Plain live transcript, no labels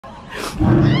You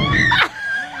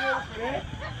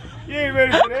ain't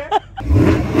ready for that.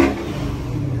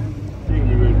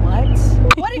 What?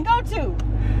 What'd it go to?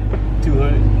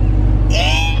 200.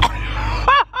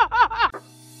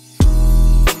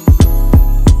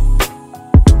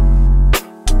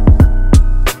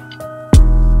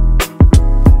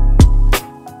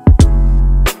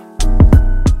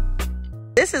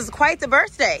 This is quite the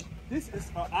birthday. This is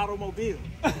an automobile.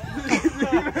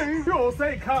 You don't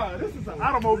say car. This is an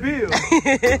automobile.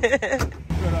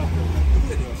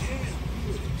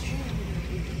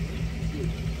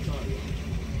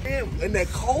 And that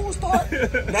cold start,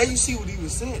 now you see what he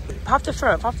was saying. Pop the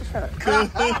front, pop the front.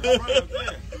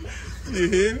 You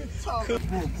hear me?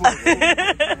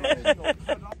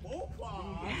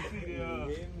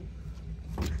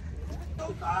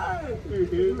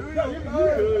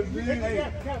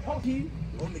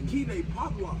 On the key, they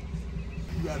pop locks.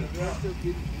 You gotta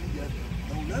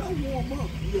don't let her warm up.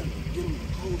 You gotta get them the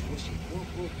cold when she warm.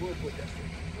 That's the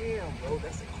damn, bro.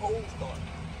 That's a cold start.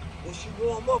 When she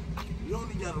warm up, you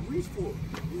only gotta reach for it.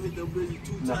 You hit them really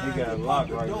 2 times. Nah, he got a lock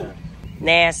right there.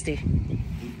 Nasty.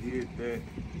 He did that.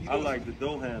 I like the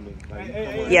door handle.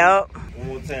 Like, Yup. One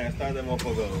more time. Start that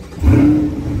motherfucker on.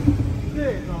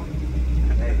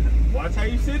 Hey, watch how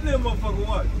you sit there, motherfucker.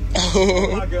 Watch.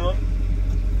 Lock it on.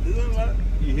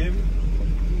 You hear me?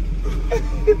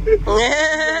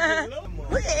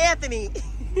 Look at Anthony.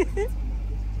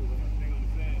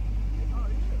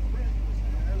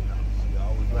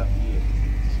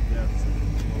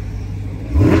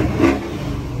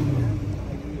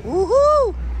 Woohoo!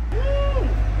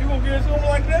 You gonna get it to him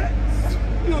like that?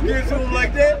 You gonna get it to him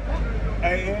like that?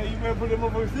 Hey, you better put that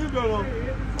motherfucking seatbelt on.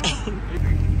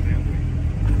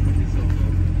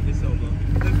 It's over.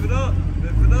 Lift it up.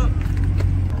 Lift it up.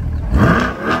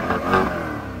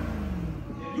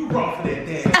 You brought for that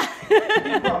damn.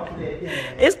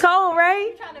 It's cold,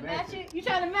 right? You trying to match it? You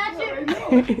trying to match it?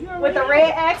 With the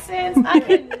red accents? I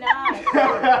could not.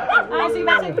 I see you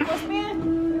about to take me for a spin?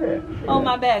 Yeah. Oh,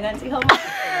 my bad, auntie. Hold on.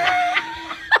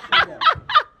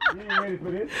 You ain't ready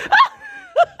for this.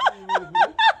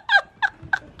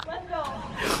 Let's go.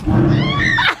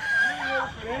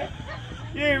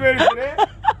 You ain't ready for that.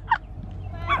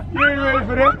 You ain't ready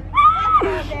for that.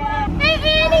 Hey,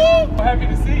 Annie! I'm happy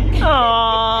to see you.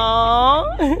 Aww.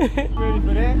 Ready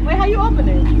for that? Wait, how you open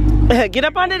it? Get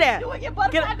up under that. You want your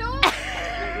butterfly door?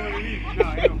 No,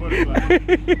 ain't no butterfly.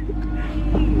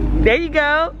 There you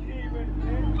go.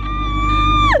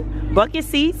 Bucket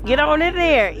seats. Get on in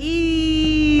there.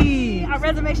 Eee. Our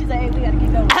reservations at 8. We gotta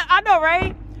get going. I know,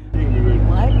 right?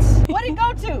 What? What'd it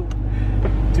go to?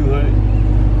 200.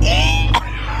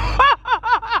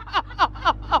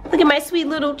 Look at my sweet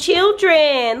little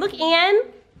children. Look, Ann.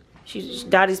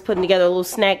 Dottie's putting together a little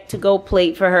snack to go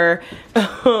plate for her.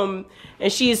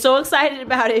 And she is so excited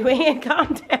about it. Ann,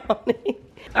 calm down.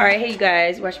 All right, hey you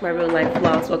guys, watch my real life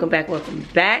vlogs. Welcome back, welcome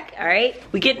back. All right,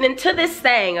 we getting into this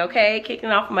thing, okay? Kicking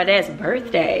off my dad's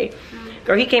birthday.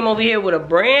 Girl, he came over here with a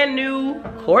brand new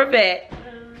Corvette,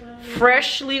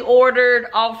 freshly ordered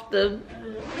off the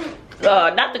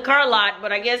not the car lot,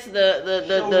 but I guess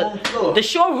the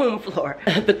showroom floor.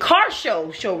 The car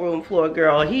showroom floor,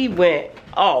 girl. He went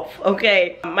off,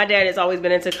 okay? My dad has always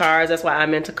been into cars. That's why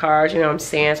I'm into cars, you know what I'm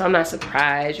saying? So I'm not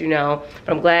surprised, you know.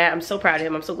 But I'm glad, I'm so proud of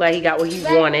him. I'm so glad he got what he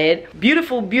wanted.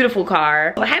 Beautiful, beautiful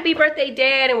car. Well, happy birthday,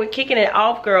 Dad, and we're kicking it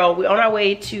off, girl. We're on our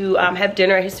way to have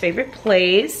dinner at his favorite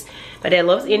place. My dad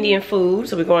loves Indian food,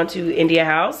 so we're going to India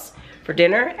House for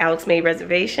dinner. Alex made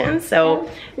reservations, so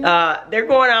they're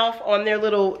going off on their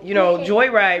little, you know,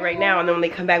 joyride right now, and then when they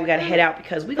come back, we gotta head out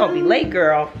because we're gonna be late,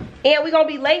 girl. And we gonna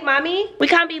be late, mommy. We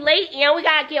can't be late, and we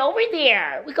gotta get over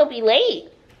there. We gonna be late.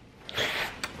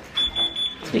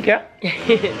 Sweet girl. All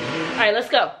right, let's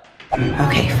go.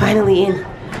 Okay, finally in.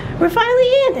 We're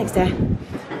finally in. Thanks, Dad.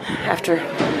 After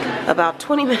about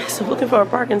 20 minutes of looking for a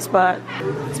parking spot.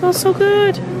 It smells so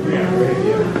good.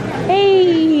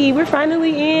 Hey, we're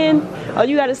finally in. Oh,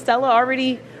 you got a Stella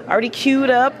already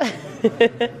queued up.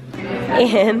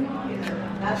 And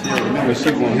Let's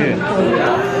see one here.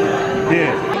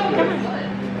 Yeah.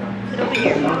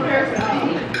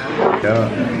 Get over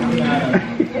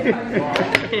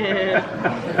here.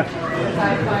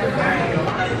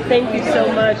 Thank you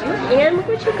so much. And look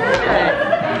what you got.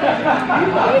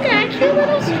 You got a cute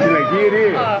little straw. She's like, get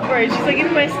in. Oh, right. She's like, give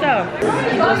me my stuff.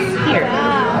 Here.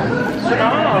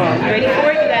 Oh, you ready for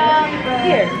it? You got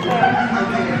here.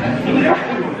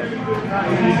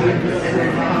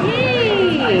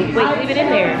 Yay! Wait, leave it in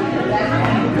there.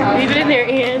 Leave it in there,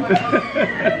 Ann.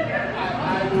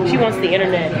 She wants the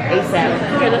internet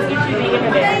ASAP. Here, let's get you the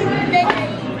internet.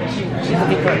 She She's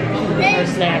looking for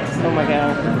snacks. Oh my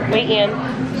god. Wait, Ann.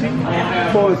 She's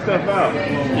pulling stuff out.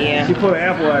 Yeah. She pulled an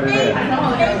apple out of there.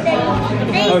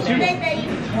 Oh, she.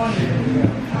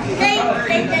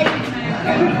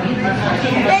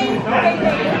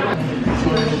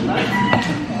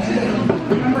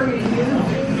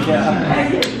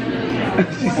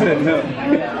 She said no.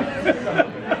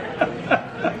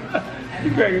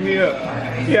 You're cracking me up.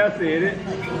 Yeah, I said it.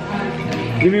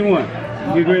 Give me one.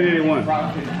 You graded it one.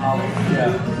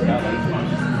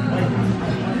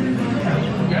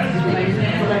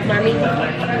 Mommy,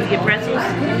 get pretzels.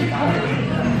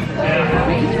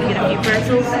 Get a few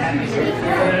pretzels.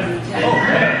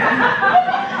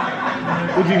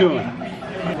 What you doing?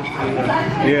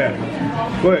 Yeah.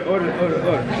 Go ahead, order.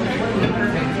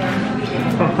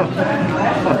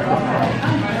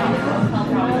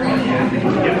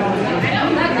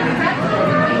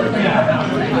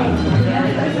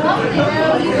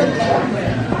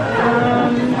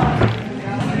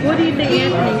 What do you think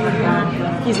Anthony would want?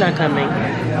 He's not coming.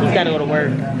 He's got to go to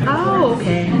work. Oh,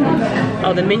 okay.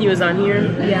 Oh, the menu is on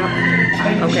here?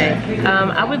 Yeah. Okay.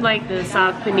 I would like the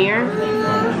saag paneer.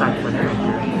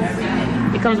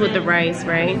 It comes with the rice,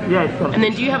 right? Yeah, it comes. And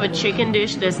then do you have a chicken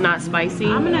dish that's not spicy?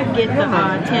 I'm gonna get the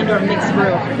tender mixed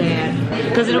grill for Dad.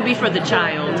 Because it'll be for the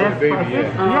child. Yeah,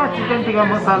 chicken tikka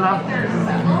masala.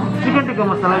 Chicken tikka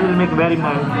masala will make very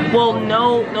mild. Well,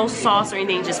 no sauce or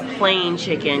anything, just plain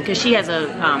chicken. Because she has a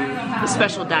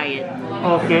special diet.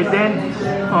 Okay, then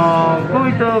go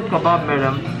with the kebab,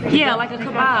 madam. Yeah, like a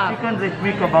kebab. Chicken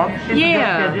recipe kebab. It's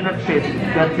Yeah. just coconut paste.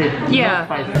 That's it. Yeah.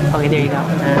 No spice. Okay, there you go.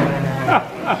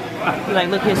 You're like,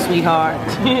 look here, sweetheart.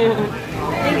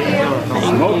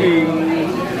 Smoking.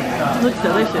 Looks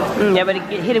delicious. Yeah, but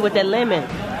hit it with that lemon.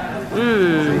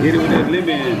 Hit it with that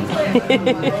lemon.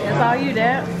 That's all you,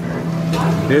 Dad.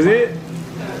 That's it?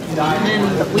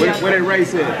 And we Where that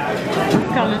rice at?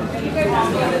 coming.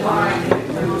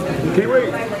 Can't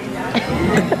wait.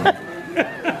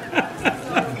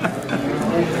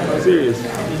 Serious.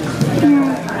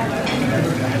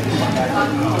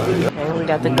 Okay, we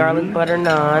got the garlic butter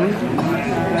naan.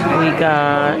 We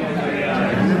got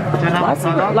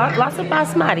lots of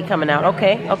basmati coming out.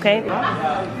 Okay.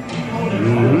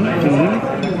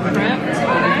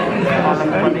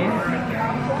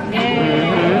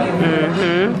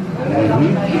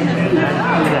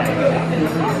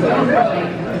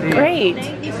 Great.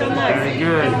 Thank you so much. Very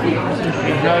good.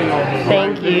 Enjoy your meal.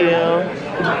 Thank you.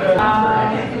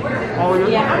 Oh, you're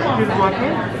still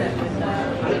watching?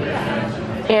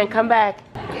 And come back.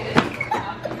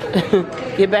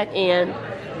 Get back in.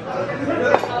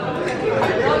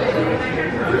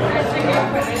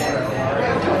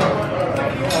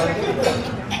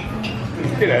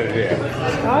 Get out of there.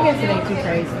 Oh, I guess it ain't too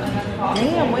crazy.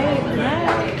 Damn, wait,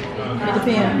 yeah. It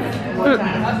depends. What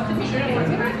time?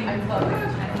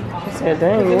 Said,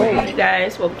 dang, wait. Hey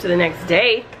guys, welcome to the next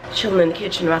day. Chilling in the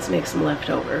kitchen, about to make some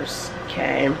leftovers.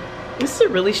 Okay. This is a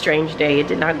really strange day. It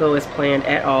did not go as planned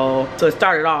at all. So it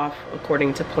started off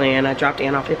according to plan. I dropped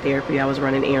Ann off at therapy. I was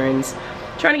running errands,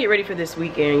 trying to get ready for this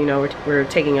weekend. You know, we're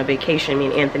taking a vacation, me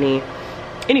and Anthony.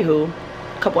 Anywho,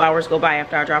 a couple hours go by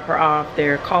after I drop her off.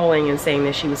 They're calling and saying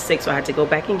that she was sick, so I had to go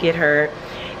back and get her.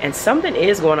 And something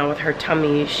is going on with her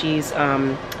tummy. She's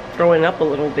throwing up a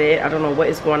little bit. I don't know what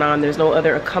is going on. There's no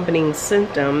other accompanying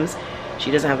symptoms. She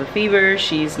doesn't have a fever.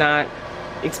 She's not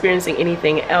experiencing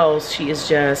anything else. She is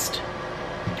just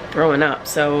throwing up.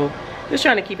 So just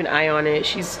trying to keep an eye on it.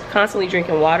 She's constantly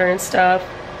drinking water and stuff.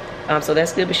 So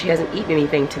that's good, but she hasn't eaten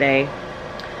anything today.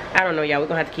 I don't know, y'all. We're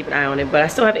gonna have to keep an eye on it. But I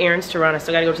still have errands to run. I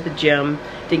still gotta go to the gym.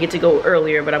 Didn't get to go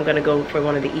earlier, but I'm gonna go for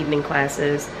one of the evening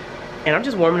classes. And I'm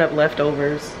just warming up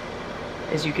leftovers,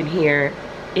 as you can hear.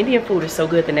 Indian food is so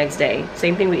good the next day.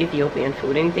 Same thing with Ethiopian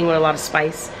food. Anything with a lot of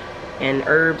spice and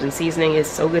herbs and seasoning is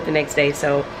so good the next day.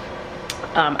 So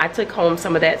I took home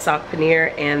some of that saag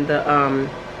paneer and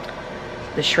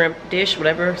the shrimp dish,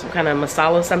 whatever, some kind of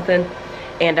masala something.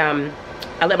 And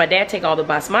I let my dad take all the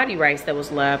basmati rice that was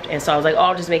left. And so I was like, oh,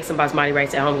 I'll just make some basmati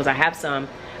rice at home because I have some.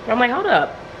 But I'm like, hold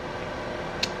up.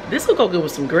 This will go good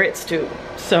with some grits too.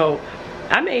 So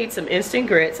I made some instant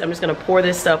grits. I'm just gonna pour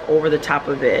this stuff over the top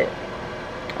of it.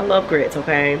 I love grits,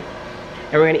 okay?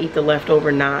 And we're gonna eat the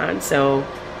leftover naan. So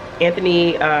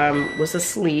Anthony was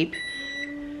asleep,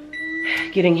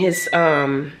 getting his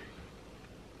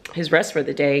rest for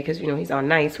the day because, you know, he's on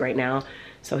nights right now.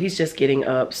 So he's just getting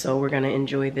up. So we're gonna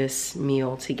enjoy this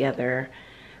meal together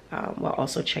while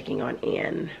also checking on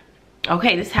Ann.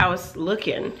 Okay, this is how it's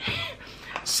looking.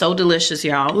 So delicious,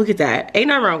 y'all. Look at that. Ain't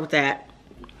nothing wrong with that.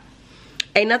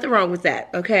 Ain't nothing wrong with that,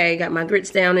 okay? Got my grits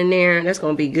down in there. That's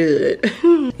gonna be good.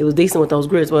 It was decent with those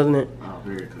grits, wasn't it? Oh,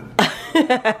 very good.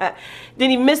 Didn't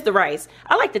even miss the rice.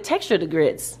 I like the texture of the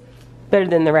grits better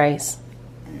than the rice.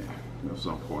 Yeah, at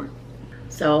some point.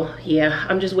 So yeah,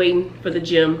 I'm just waiting for the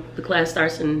gym. The class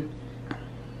starts in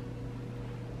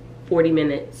 40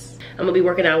 minutes. I'm gonna be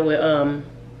working out with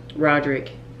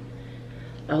Roderick.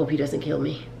 I hope he doesn't kill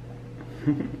me.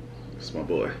 It's my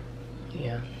boy.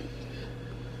 Yeah.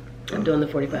 I'm doing the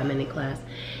 45-minute class.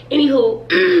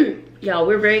 Anywho, y'all,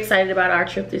 we're very excited about our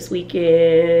trip this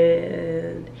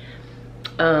weekend.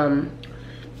 We're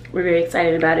very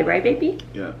excited about it, right, baby?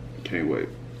 Yeah, can't wait.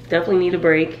 Definitely need a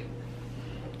break.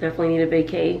 Definitely need a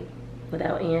vacay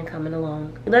without Ann coming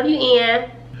along. Love you, Ann.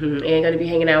 Ann gonna be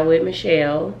hanging out with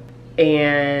Michelle.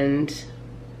 And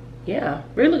yeah,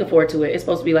 really looking forward to it. It's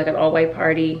supposed to be like an all-white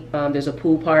party. There's a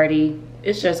pool party.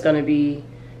 It's just gonna be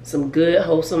some good,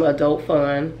 wholesome adult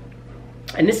fun.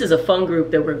 And this is a fun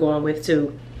group that we're going with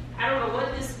too. I don't know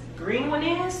what this green one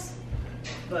is,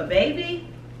 but baby,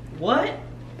 what?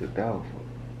 The dog.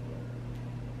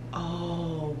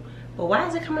 Oh, but why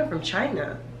is it coming from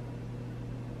China?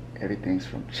 Everything's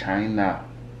from China.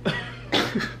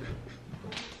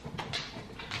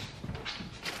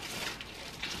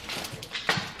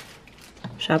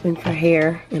 Shopping for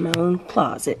hair in my own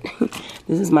closet.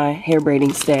 This is my hair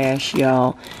braiding stash,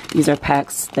 y'all. These are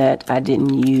packs that I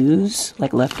didn't use,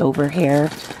 like leftover hair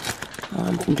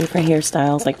from different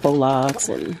hairstyles, like faux locks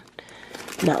and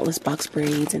knotless box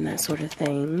braids and that sort of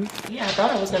thing. Yeah, I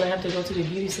thought I was gonna have to go to the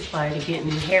beauty supply to get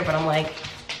new hair, but I'm like,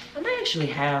 I might actually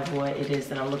have what it is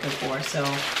that I'm looking for. So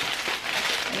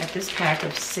I got this pack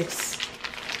of 6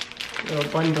 little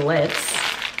bundlettes.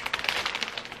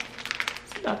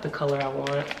 It's about the color I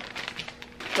want.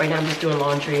 Right now I'm just doing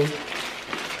laundry.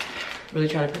 Really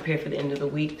trying to prepare for the end of the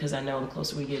week because I know the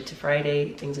closer we get to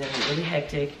Friday, things are gonna be really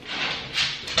hectic.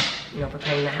 You know,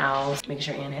 preparing the house, making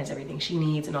sure Ann has everything she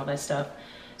needs and all that stuff.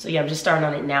 So yeah, I'm just starting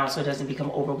on it now so it doesn't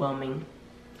become overwhelming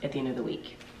at the end of the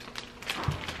week.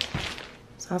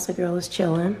 Salsa girl is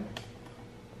chilling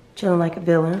like a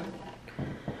villain.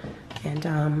 And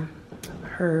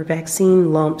her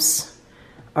vaccine lumps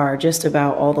are just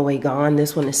about all the way gone.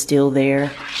 This one is still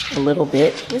there a little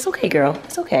bit. It's okay, girl,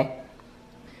 it's okay.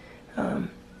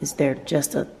 It's there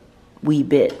just a wee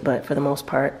bit, but for the most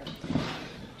part,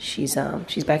 she's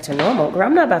back to normal. Girl,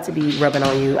 I'm not about to be rubbing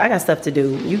on you. I got stuff to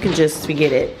do. You can just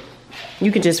forget it.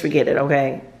 You can just forget it,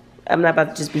 okay? I'm not about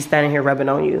to just be standing here rubbing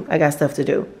on you. I got stuff to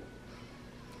do.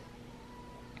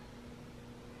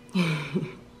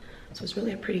 So it's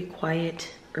really a pretty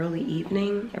quiet early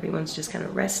evening. Everyone's just kind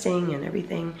of resting and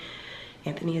everything.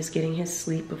 Anthony is getting his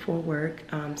sleep before work.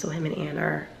 So him and Ann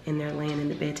are in there laying in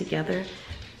the bed together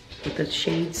with the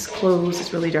shades closed.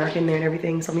 It's really dark in there and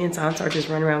everything. So me and Sansa are just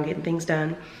running around getting things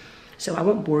done. So I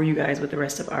won't bore you guys with the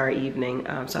rest of our evening.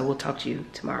 So I will talk to you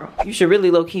tomorrow. You should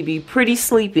really low-key be pretty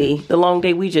sleepy. The long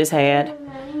day we just had.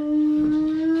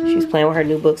 She's playing with her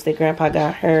new books that Grandpa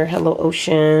got her. Hello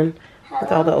Ocean,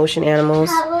 with all the ocean animals.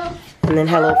 And then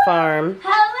Hello Farm,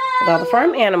 with all the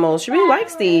farm animals. She really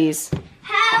likes these.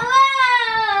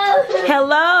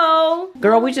 Hello.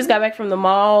 Girl, we just got back from the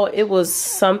mall. It was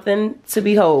something to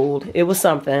behold. It was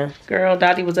something. Girl,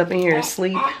 Dottie was up in here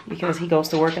asleep because he goes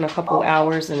to work in a couple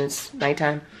hours and it's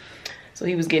nighttime. So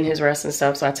he was getting his rest and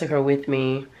stuff, so I took her with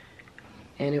me.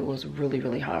 And it was really,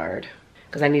 really hard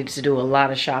because I needed to do a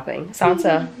lot of shopping.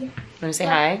 Sansa, wanna say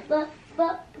hi?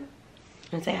 Wanna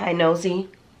say hi, Nosy?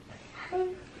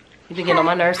 You've been getting on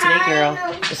my nerves today, girl.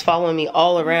 Just following me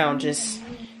all around, just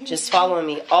following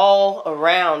me all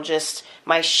around, just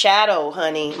my shadow,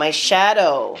 honey, my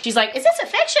shadow. She's like, is this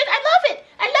affection? I love it.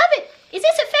 I love it. Is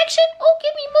this affection? Oh,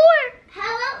 give me more.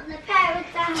 Hello, the parrot.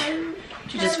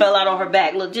 She just fell out on her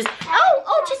back. Look, just,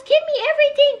 oh, just give me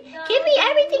everything. Give me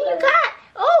everything you got.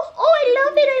 Oh, I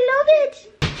love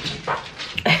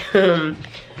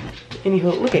it.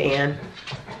 Anywho, look at Ann.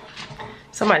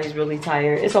 Somebody's really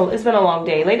tired. It's been a long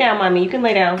day. Lay down, mommy. You can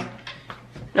lay down.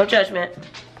 No judgment.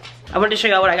 I wanted to show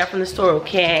y'all what I got from the store,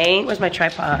 okay? Where's my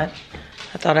tripod?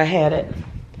 I thought I had it.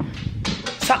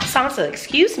 Sansa,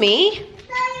 excuse me.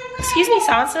 Excuse me,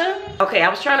 Sansa. Okay, I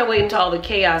was trying to wait until all the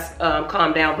chaos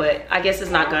calmed down, but I guess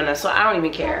it's not gonna, so I don't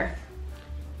even care.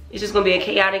 It's just gonna be a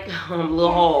chaotic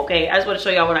little haul, okay? I just want to show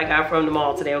y'all what I got from the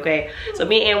mall today, okay? So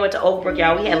me and Ann went to Oakbrook,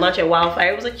 y'all. We had lunch at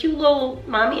Wildfire. It was a cute little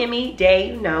mommy and me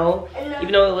day, you know.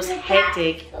 Even though it was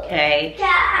hectic, okay?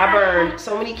 I burned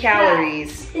so many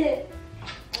calories.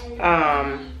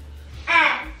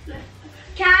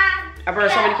 I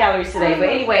burned so many calories today. But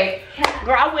anyway,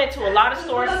 girl, I went to a lot of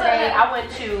stores today. I went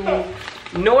to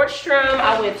Nordstrom.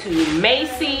 I went to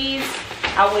Macy's.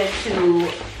 I went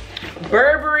to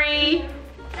Burberry.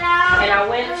 And I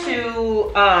went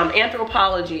to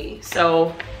Anthropologie.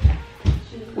 So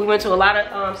We went to a lot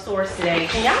of stores today.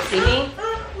 Can y'all see me?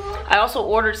 I also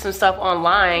ordered some stuff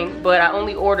online, but I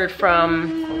only ordered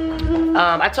from,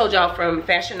 I told y'all from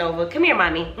Fashion Nova. Come here,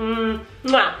 mommy.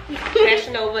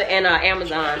 Fashion Nova and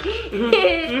Amazon.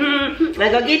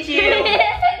 Let's go get you.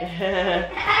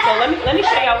 So let me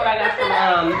show y'all what I got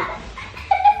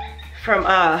from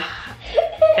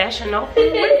Fashion Nova.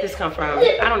 Where did this come from?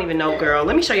 I don't even know, girl.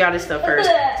 Let me show y'all this stuff first.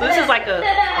 So this is like a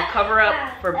cover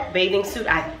up for bathing suit,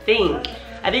 I think.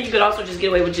 I think you could also just get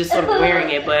away with just sort of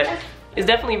wearing it, but it's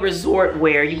definitely resort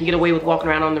wear. You can get away with walking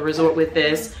around on the resort with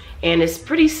this. And it's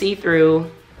pretty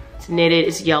see-through. It's knitted,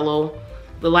 it's yellow.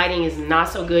 The lighting is not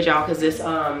so good, y'all, because it's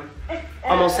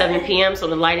almost 7 p.m. So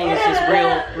the lighting is just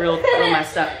real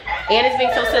messed up. And it's being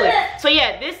so silly. So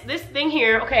yeah, this thing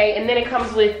here, okay, and then it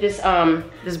comes with this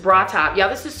this bra top. Y'all,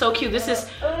 this is so cute. This is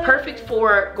perfect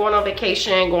for going on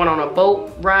vacation, going on a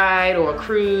boat ride or a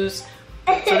cruise.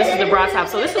 So this is the bra top.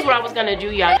 So this is what I was gonna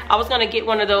do, y'all. I was gonna get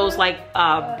one of those like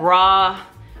bra,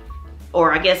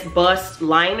 or I guess bust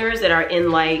liners that are in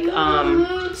like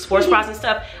sports bras and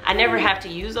stuff. I never have to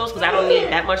use those because I don't need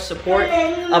that much support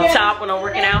up top when I'm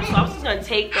working out. So I was just gonna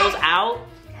take those out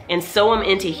and sew them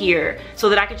into here so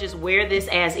that I could just wear this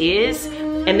as is,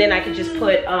 and then I could just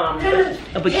put a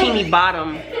bikini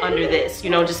bottom under this, you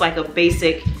know, just like a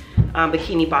basic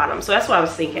bikini bottom. So that's what I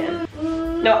was thinking.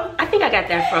 No, I think I got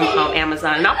that from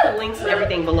Amazon, and I'll put links and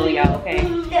everything below, y'all, okay?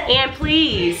 And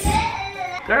please,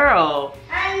 girl,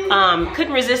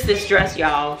 couldn't resist this dress,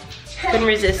 y'all. Couldn't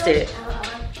resist it.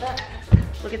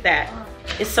 Look at that.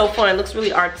 It's so fun. It looks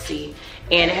really artsy.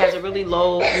 And it has a really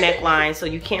low neckline, so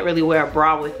you can't really wear a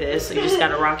bra with this. So you just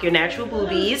gotta rock your natural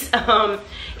boobies.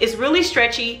 It's really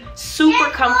stretchy, super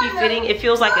comfy fitting. It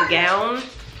feels like a gown.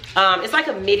 It's like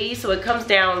a midi, so it comes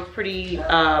down pretty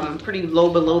low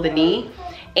below the knee.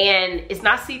 And it's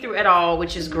not see-through at all,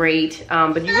 which is great.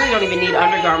 But you really don't even need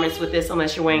undergarments with this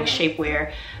unless you're wearing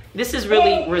shapewear. This is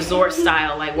really resort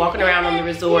style, like walking around on the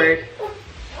resort,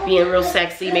 being real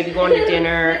sexy, maybe going to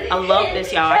dinner. I love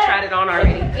this, y'all. I tried it on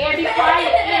already. And be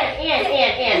quiet,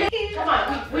 and. Come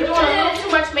on, we're doing a little too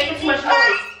much, making too much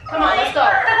noise. Come on, let's go.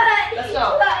 Let's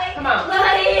go. Come on.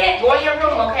 Go in your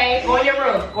room, okay? Go in your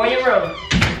room. Go in your room.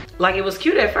 Like, it was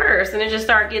cute at first, and it just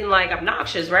started getting like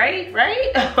obnoxious, right?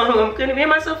 I couldn't hear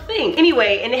myself think.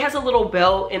 Anyway, and it has a little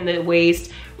belt in the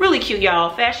waist. Really cute,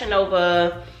 y'all. Fashion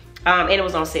Nova. And it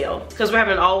was on sale because we're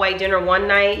having an all-white dinner one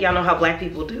night. Y'all know how black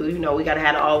people do, you know, we gotta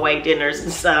have all-white dinners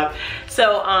and stuff.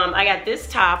 So I got this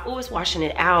top. Oh, it's washing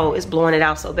it out. It's blowing it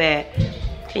out so bad.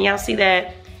 Can y'all see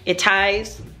that? It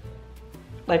ties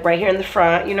like right here in the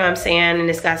front, you know what I'm saying? And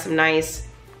it's got some nice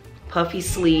puffy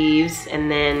sleeves, and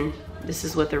then this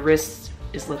is what the wrist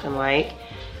is looking like.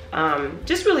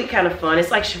 Just really kind of fun.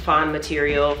 It's like chiffon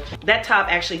material. That top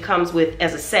actually comes with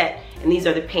as a set, and these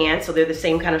are the pants, so they're the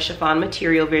same kind of chiffon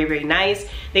material. Very nice.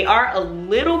 They are a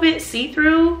little bit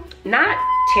see-through, not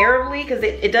terribly, because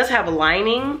it does have a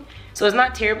lining, so it's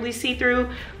not terribly see-through,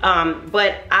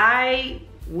 but I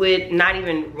would not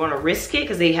even want to risk it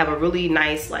because they have a really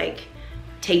nice like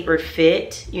tapered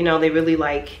fit. You know, they really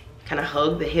like kind of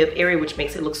hug the hip area, which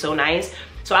makes it look so nice.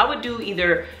 So I would do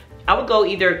either, I would go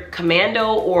either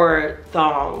commando or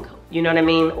thong, you know what I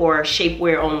mean? Or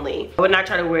shapewear only. I would not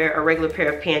try to wear a regular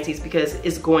pair of panties because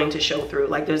it's going to show through.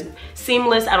 Like, there's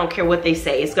seamless, I don't care what they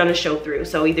say, it's gonna show through.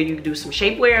 So either you can do some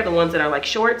shapewear, the ones that are like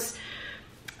shorts,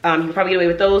 you can probably get away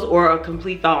with those, or a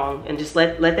complete thong, and just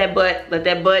let that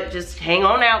butt just hang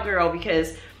on out, girl,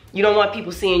 because you don't want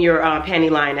people seeing your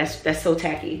panty line. That's so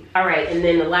tacky. All right, and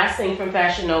then the last thing from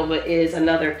Fashion Nova is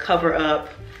another cover up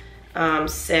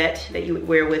set that you would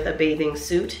wear with a bathing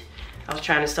suit. I was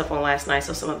trying this stuff on last night,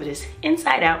 so some of it is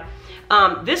inside out.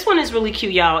 This one is really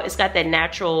cute, y'all. It's got that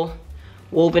natural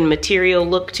woven material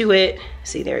look to it.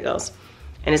 See, there it goes.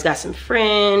 And it's got some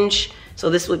fringe. So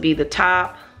this would be the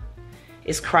top.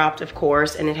 It's cropped, of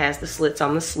course, and it has the slits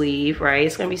on the sleeve, right?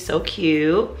 It's gonna be so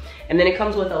cute. And then it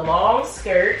comes with a long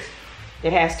skirt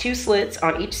that has 2 slits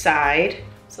on each side.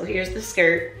 So here's the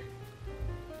skirt,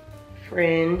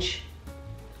 fringe.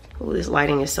 Oh, this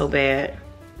lighting is so bad.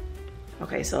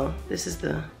 Okay, so this is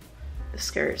the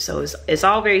skirt. So it's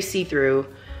all very see-through,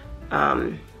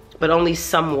 but only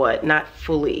somewhat, not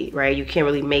fully, right? You can't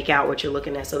really make out what you're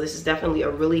looking at. So this is definitely a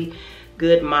really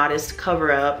good, modest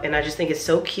cover up, and I just think it's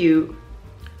so cute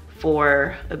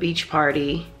for a beach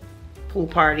party, pool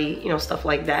party, you know, stuff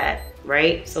like that,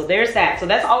 right? So there's that. So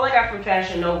that's all I got from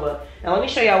Fashion Nova. Now let me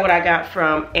show y'all what I got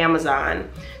from Amazon.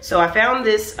 So I found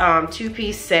this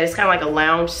 2-piece set. It's kind of like a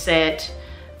lounge set,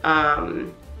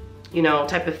 you know,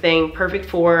 type of thing. Perfect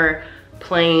for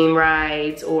plane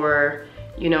rides, or,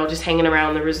 you know, just hanging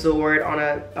around the resort on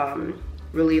a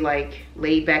really like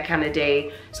laid back kind of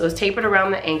day. So it's tapered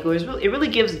around the ankle. It really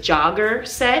gives jogger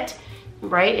set,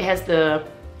 right? It has the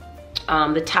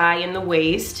tie in the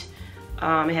waist.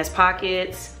 It has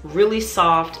pockets, really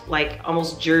soft, like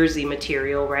almost jersey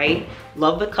material, right?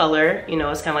 Love the color, you know,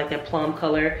 it's kind of like that plum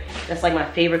color. That's like my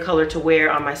favorite color to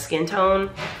wear on my skin tone.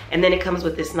 And then it comes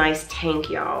with this nice tank,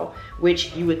 y'all,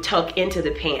 which you would tuck into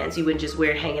the pants. You wouldn't just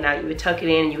wear it hanging out. You would tuck it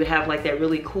in and you would have like that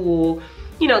really cool,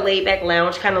 you know, laid back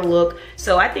lounge kind of look.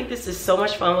 So I think this is so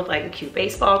much fun with like a cute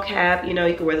baseball cap. You know,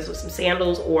 you can wear this with some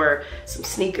sandals or some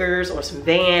sneakers or some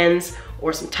Vans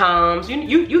or some Toms.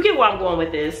 You get where I'm going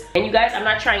with this. And you guys, I'm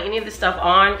not trying any of this stuff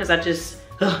on because I just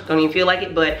don't even feel like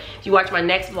it. But if you watch my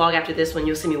next vlog after this one,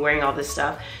 you'll see me wearing all this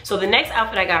stuff. So the next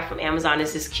outfit I got from Amazon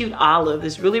is this cute olive,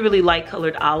 this really, really light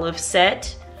colored olive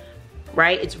set,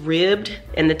 right? It's ribbed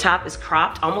and the top is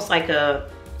cropped, almost like a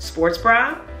sports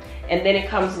bra. And then it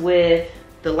comes with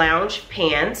the lounge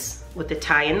pants with the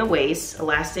tie in the waist,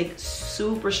 elastic,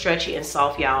 super stretchy and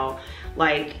soft, y'all.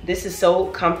 Like, this is so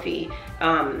comfy.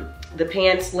 The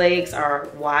pants legs are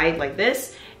wide like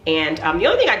this. And the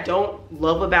only thing I don't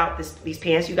love about these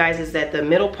pants, you guys, is that the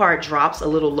middle part drops a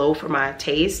little low for my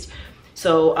taste.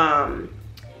 So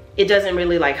it doesn't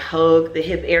really like hug the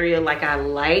hip area like I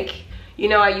like. You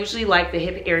know, I usually like the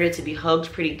hip area to be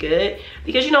hugged pretty good.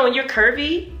 Because, you know, when you're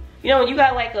curvy, you know, when you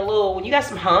got like when you got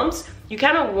some humps, you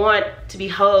kind of want to be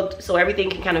hugged so everything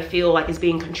can kind of feel like it's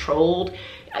being controlled.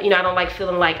 You know, I don't like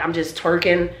feeling like I'm just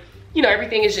twerking. You know,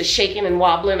 everything is just shaking and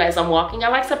wobbling as I'm walking. I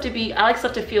like stuff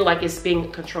to feel like it's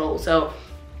being controlled. So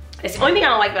it's the only thing I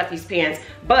don't like about these pants.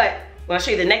 But when I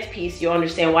show you the next piece, you'll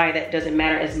understand why that doesn't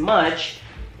matter as much.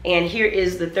 And here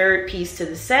is the third piece to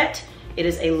the set. It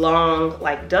is a long,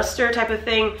 like, duster type of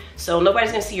thing. So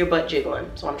nobody's gonna see your butt jiggling.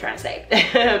 That's what I'm trying to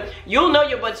say. You'll know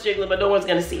your butt's jiggling, but no one's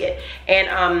gonna see it. And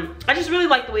I just really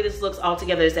like the way this looks all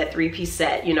together as that three-piece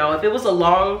set. You know, if it was a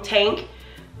long tank,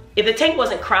 if the tank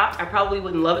wasn't cropped, I probably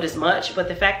wouldn't love it as much. But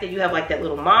the fact that you have like that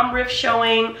little mom riff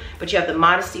showing, but you have the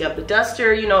modesty of the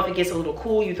duster, you know, if it gets a little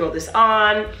cool, you throw this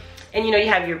on. And you know, you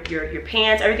have your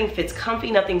pants, everything fits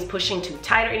comfy, nothing's pushing too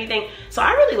tight or anything. So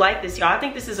I really like this, y'all. I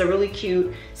think this is a really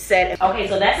cute set. Okay,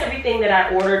 so that's everything that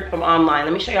I ordered from online.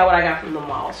 Let me show y'all what I got from the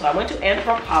mall. So I went to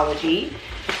Anthropologie.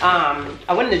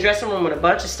 I went in the dressing room with a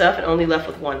bunch of stuff and only left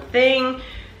with one thing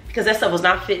because that stuff was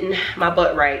not fitting my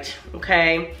butt right,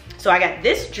 okay? So I got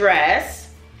this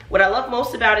dress. What I love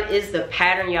most about it is the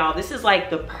pattern, y'all. This is like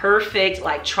the perfect,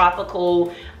 like,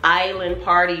 tropical island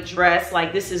party dress.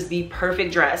 Like, this is the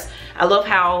perfect dress. I love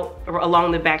how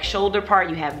along the back shoulder part,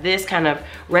 you have this kind of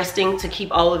resting to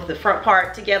keep all of the front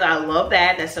part together. I love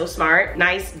that. That's so smart.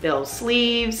 Nice bell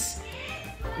sleeves.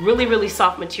 Really, really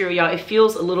soft material, y'all. It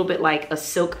feels a little bit like a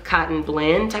silk cotton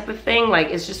blend type of thing. Like,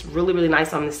 it's just really, really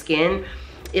nice on the skin.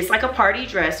 It's like a party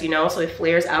dress, you know, so it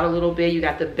flares out a little bit. You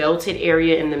got the belted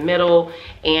area in the middle,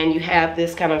 and you have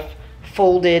this kind of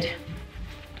folded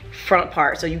front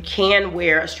part. So you can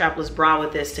wear a strapless bra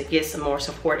with this to get some more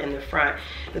support in the front.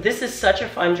 But this is such a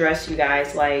fun dress, you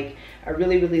guys. Like, I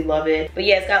really, really love it. But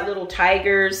yeah, it's got little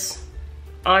tigers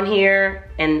on here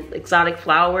and exotic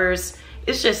flowers.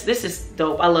 It's just, this is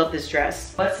dope. I love this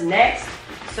dress. What's next?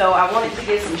 So I wanted to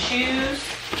get some shoes.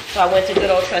 So I went to good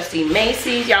old trusty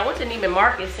Macy's. Yeah, I went to Neiman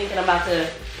Marcus thinking I'm about to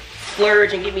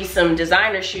splurge and get me some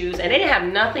designer shoes, and they didn't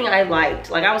have nothing I liked.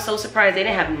 Like, I was so surprised they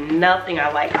didn't have nothing I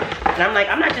liked. And I'm like,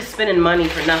 I'm not just spending money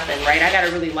for nothing, right? I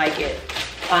gotta really like it.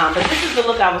 But this is the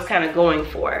look I was kind of going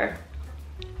for.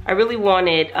 I really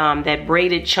wanted that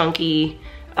braided, chunky,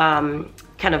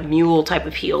 kind of mule type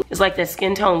of heel. It's like that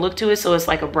skin tone look to it, so it's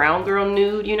like a brown girl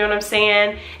nude, you know what I'm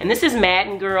saying? And this is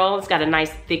Madden Girl. It's got a nice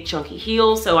thick chunky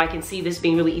heel, so I can see this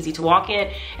being really easy to walk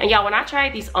in. And y'all, when I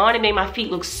tried these on, it made my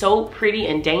feet look so pretty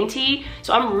and dainty.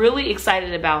 So I'm really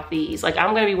excited about these. Like,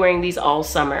 I'm gonna be wearing these all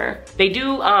summer. They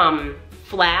do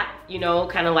flap, you know,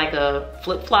 kind of like a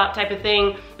flip-flop type of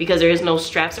thing because there is no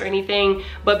straps or anything.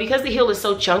 But because the heel is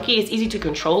so chunky, it's easy to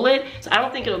control it. So I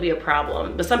don't think it'll be a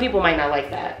problem. But some people might not like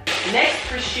that. Next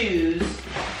for shoes,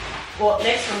 well,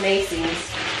 next for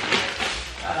Macy's.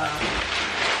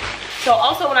 So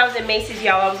also when I was in Macy's,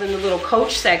 y'all, I was in the little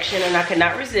Coach section and I could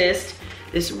not resist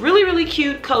this really, really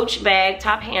cute Coach bag,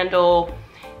 top handle,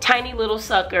 tiny little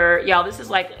sucker. Y'all, this is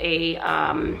like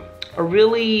a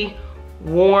really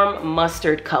warm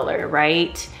mustard color,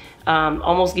 right?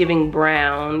 Almost giving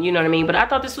brown, you know what I mean? But I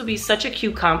thought this would be such a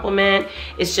cute compliment.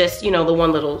 It's just, you know, the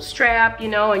one little strap, you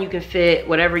know, and you can fit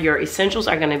whatever your essentials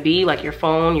are gonna be, like your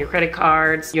phone, your credit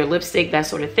cards, your lipstick, that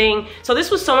sort of thing. So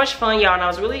this was so much fun, y'all, and I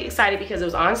was really excited because it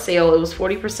was on sale. It was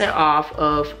 40% off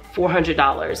of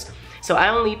 $400. So I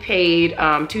only paid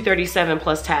 $237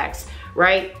 plus tax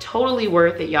right? Totally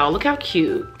worth it, y'all. Look how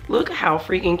cute. Look how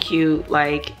freaking cute.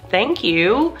 Like, thank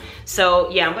you. So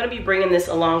yeah, I'm gonna be bringing this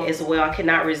along as well. I could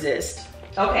not resist.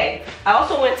 Okay, I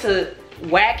also went to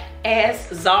whack ass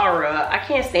Zara. I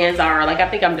can't stand Zara. Like, I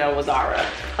think I'm done with Zara.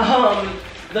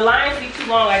 The lines be too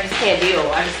long. I just can't deal.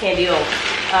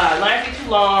 Lines be too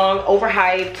long,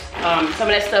 overhyped. Some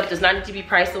of that stuff does not need to be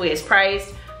priced the way it's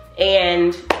priced.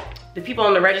 And the people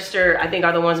on the register, I think,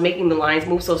 are the ones making the lines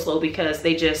move so slow because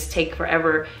they just take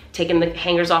forever taking the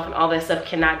hangers off and all that stuff.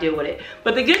 Cannot deal with it.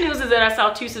 But the good news is that I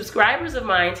saw 2 subscribers of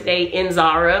mine today in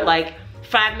Zara, like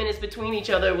 5 minutes between each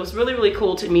other. It was really, really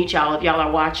cool to meet y'all if y'all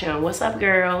are watching. What's up,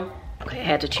 girl? Okay, I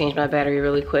had to change my battery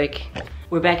really quick.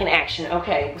 We're back in action.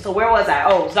 Okay, so where was I?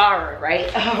 Oh, Zara, right?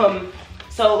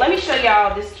 So let me show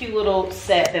y'all this cute little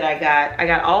set that I got. I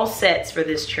got all sets for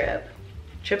this trip.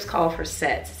 Trips call for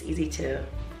sets. It's easy to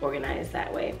organize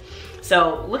that way.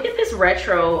 So look at this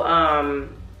retro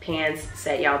pants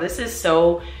set, y'all. This is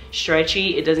so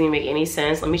stretchy. It doesn't even make any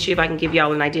sense. Let me see if I can give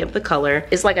y'all an idea of the color.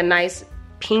 It's like a nice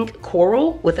pink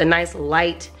coral with a nice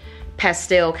light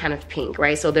pastel kind of pink,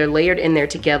 right? So they're layered in there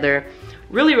together.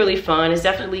 Really, really fun. It's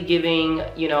definitely giving,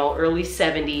 you know, early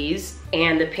 70s,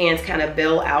 and the pants kind of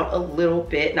bell out a little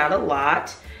bit, not a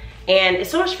lot. And it's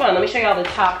so much fun. Let me show y'all the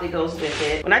top that goes with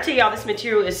it. When I tell y'all this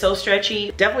material is so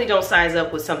stretchy, definitely don't size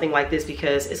up with something like this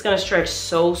because it's gonna stretch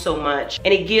so much.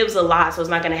 And it gives a lot, so it's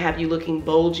not gonna have you looking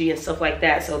bulgy and stuff like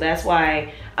that. So that's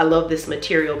why I love this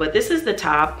material. But this is the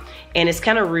top, and it's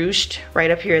kind of ruched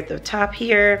right up here at the top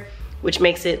here, which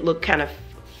makes it look kind of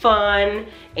fun,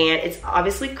 and it's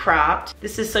obviously cropped.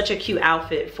 This is such a cute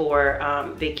outfit for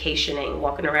vacationing,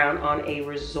 walking around on a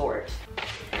resort.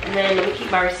 And then let me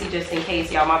keep my receipt just in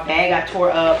case, y'all. My bag got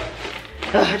tore up.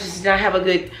 I just did not have a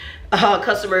good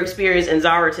customer experience in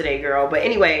Zara today, girl. But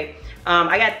anyway,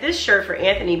 I got this shirt for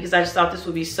Anthony because I just thought this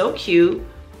would be so cute.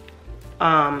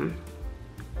 When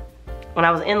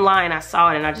I was in line, I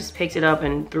saw it and I just picked it up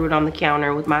and threw it on the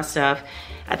counter with my stuff.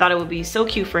 I thought it would be so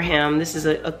cute for him. This is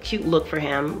a cute look for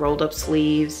him, rolled up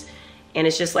sleeves. And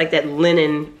it's just like that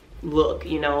linen look,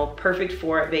 you know, perfect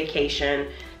for vacation.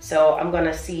 So I'm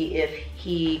gonna see if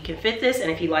he can fit this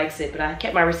and if he likes it, but I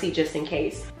kept my receipt just in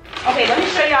case. Okay, let me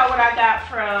show y'all what I got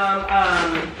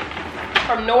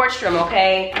from Nordstrom,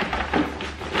 okay?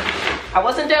 I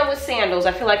wasn't done with sandals.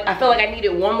 I feel like I needed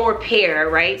one more pair,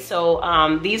 right? So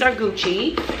these are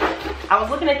Gucci. I was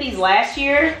looking at these last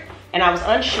year and I was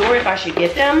unsure if I should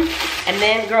get them. And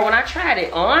then, girl, when I tried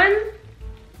it on,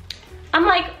 I'm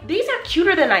like, these are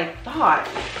cuter than I thought.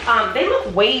 They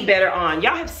look way better on.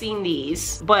 Y'all have seen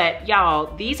these, but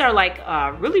y'all, these are like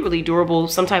really, really durable,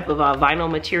 some type of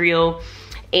vinyl material.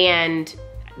 And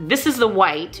this is the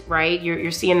white, right?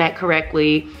 You're seeing that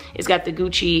correctly. It's got the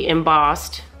Gucci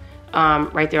embossed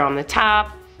right there on the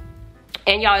top.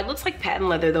 And y'all, it looks like patent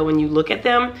leather though when you look at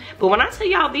them. But when I tell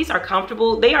y'all these are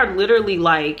comfortable, they are literally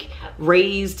like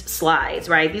raised slides,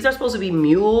 right? These are supposed to be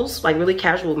mules, like really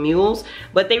casual mules,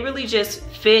 but they really just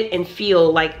fit and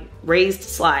feel like raised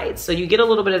slides. So you get a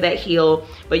little bit of that heel,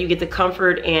 but you get the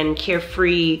comfort and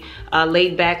carefree,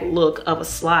 laid back look of a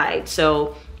slide.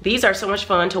 So these are so much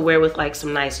fun to wear with like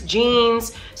some nice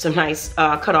jeans, some nice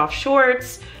cut off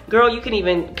shorts. Girl, you can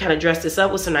even kind of dress this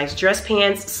up with some nice dress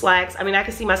pants, slacks. I mean, I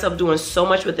can see myself doing so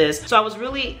much with this. So I was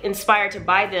really inspired to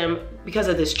buy them because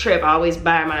of this trip. I always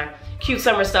buy my cute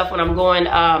summer stuff when I'm going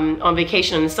on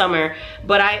vacation in the summer,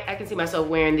 but I can see myself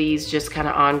wearing these just kind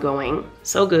of ongoing.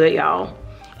 So good, y'all.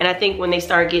 And I think when they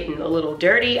start getting a little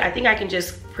dirty, I think I can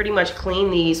just pretty much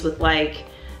clean these with like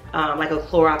a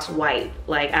Clorox wipe.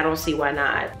 Like, I don't see why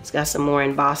not. It's got some more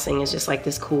embossing. It's just like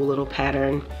this cool little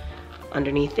pattern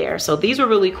underneath there. So these were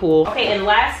really cool. Okay, and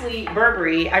lastly,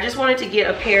 Burberry. I just wanted to get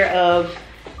a pair of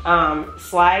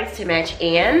slides to match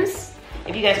Anne's.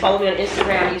 If you guys follow me on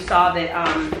Instagram, you saw that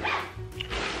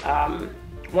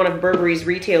one of Burberry's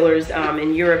retailers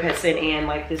in Europe had sent Anne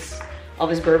like all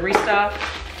this Burberry stuff.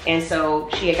 And so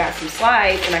she had got some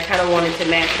slides and I kind of wanted to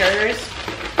match hers.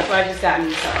 So I just got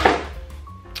me some.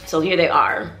 So here they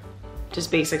are,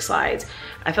 just basic slides.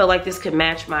 I felt like this could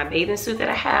match my bathing suit that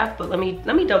I have, but let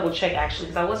me double check actually,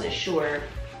 because I wasn't sure.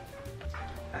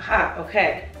 Aha,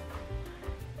 okay.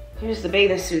 Here's the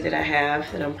bathing suit that I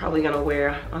have that I'm probably gonna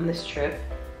wear on this trip.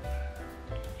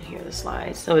 And here are the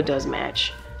slides, so it does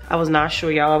match. I was not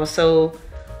sure, y'all. I was so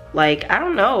like, I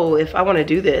don't know if I wanna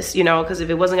do this, you know, because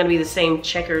if it wasn't gonna be the same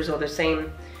checkers or the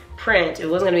same print, I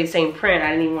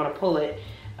didn't even wanna pull it.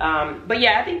 But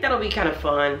yeah, I think that'll be kind of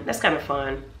fun. That's kind of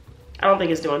fun. I don't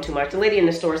think it's doing too much. The lady in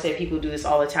the store said people do this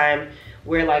all the time,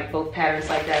 wear like both patterns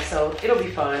like that, so it'll be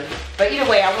fun. But either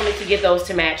way, I wanted to get those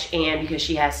to match Anne because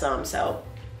she has some, so.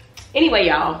 Anyway,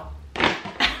 y'all,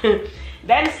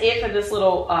 that is it for this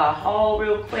little haul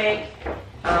real quick.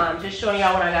 Just showing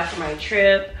y'all what I got for my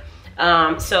trip.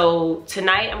 So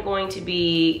tonight I'm going to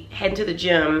be heading to the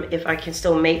gym if I can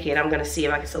still make it. I'm gonna see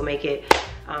if I can still make it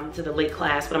to the late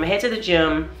class, but I'm gonna head to the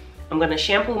gym. I'm gonna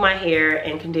shampoo my hair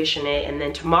and condition it, and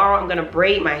then tomorrow I'm gonna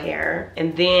braid my hair,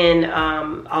 and then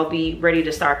I'll be ready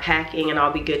to start packing and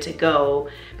I'll be good to go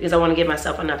because I wanna give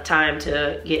myself enough time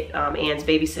to get Ann's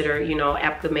babysitter, you know,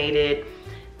 acclimated,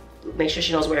 make sure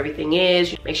she knows where everything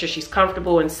is, make sure she's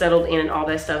comfortable and settled in and all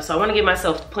that stuff. So I wanna give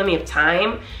myself plenty of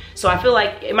time. So I feel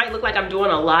like it might look like I'm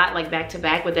doing a lot like back to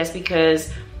back, but that's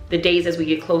because the days as we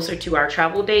get closer to our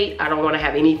travel date, I don't wanna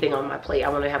have anything on my plate. I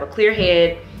wanna have a clear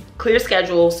head, clear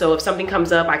schedule, so if something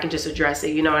comes up, I can just address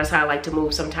it. You know, that's how I like to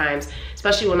move sometimes,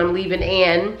 especially when I'm leaving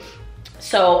Ann.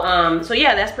 So, so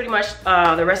yeah, that's pretty much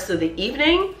the rest of the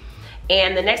evening.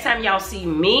 And the next time y'all see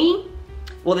me,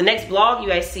 well, the next vlog you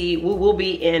guys see, we will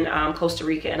be in Costa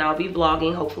Rica, and I'll be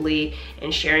vlogging, hopefully,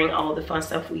 and sharing all the fun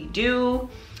stuff we do.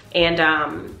 And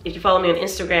if you follow me on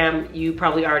Instagram, you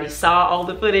probably already saw all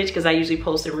the footage because I usually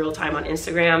post in real time on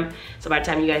Instagram. So by the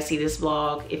time you guys see this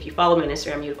vlog, if you follow me on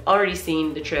Instagram, you've already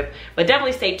seen the trip. But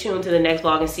definitely stay tuned to the next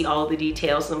vlog and see all the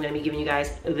details. I'm gonna be giving you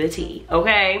guys the tea,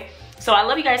 okay? So I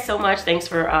love you guys so much. Thanks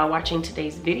for watching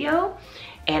today's video.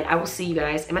 And I will see you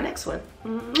guys in my next one.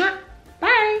 Mwah.